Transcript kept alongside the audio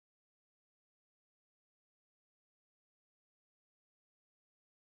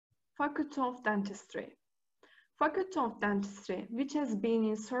Faculty of Dentistry. Faculty of Dentistry, which has been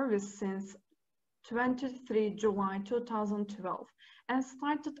in service since 23 July 2012 and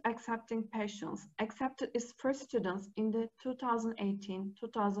started accepting patients, accepted its first students in the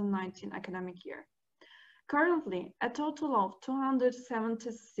 2018-2019 academic year. Currently, a total of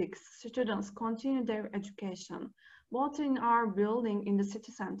 276 students continue their education, both in our building in the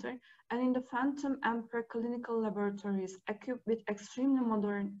city center and in the Phantom and preclinical laboratories equipped with extremely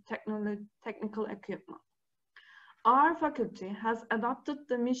modern technical equipment. Our faculty has adopted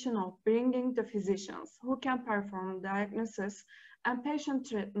the mission of bringing the physicians who can perform diagnosis and patient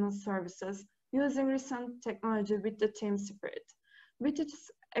treatment services using recent technology with the team spirit. With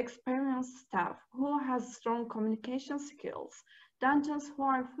its experienced staff who has strong communication skills, dentists who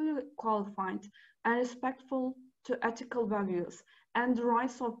are fully qualified and respectful to ethical values and the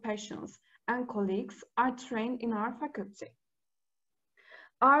rights of patients and colleagues are trained in our faculty.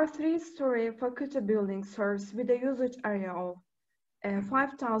 Our three-story faculty building serves with a usage area of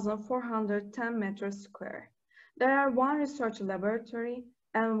 5,410 meters square. There are one research laboratory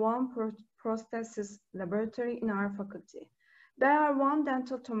and one prosthesis laboratory in our faculty. There are one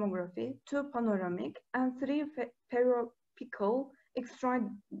dental tomography, two panoramic, and three periapical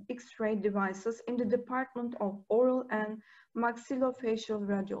X-ray devices in the Department of Oral and Maxillofacial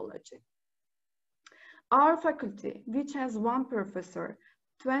Radiology. Our faculty, which has one professor,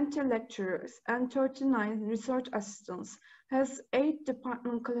 20 lecturers, and 39 research assistants, has 8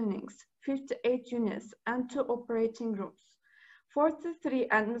 department clinics, 58 units, and 2 operating rooms. 43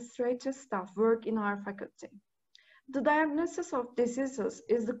 administrative staff work in our faculty. The diagnosis of diseases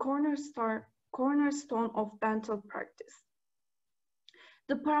is the cornerstone of dental practice.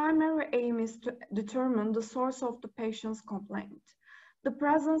 The primary aim is to determine the source of the patient's complaint. The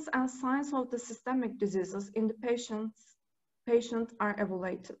presence and signs of the systemic diseases in the patient are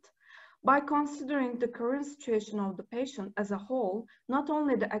evaluated. By considering the current situation of the patient as a whole, not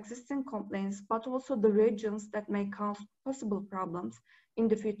only the existing complaints, but also the regions that may cause possible problems in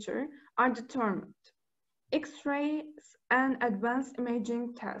the future are determined. X-rays and advanced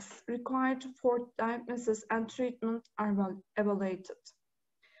imaging tests required for diagnosis and treatment are evaluated.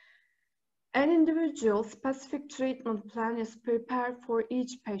 An individual specific treatment plan is prepared for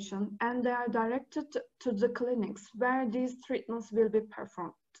each patient and they are directed to the clinics where these treatments will be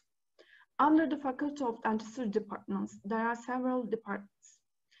performed. Under the Faculty of Dentistry departments, there are several departments.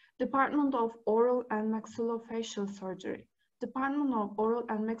 Department of Oral and Maxillofacial Surgery, Department of Oral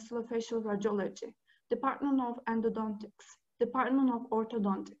and Maxillofacial Radiology, Department of Endodontics, Department of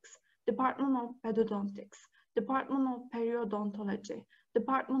Orthodontics, Department of Pedodontics, Department of Periodontology,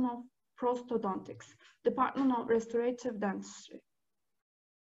 Department of Prosthodontics, Department of Restorative Dentistry.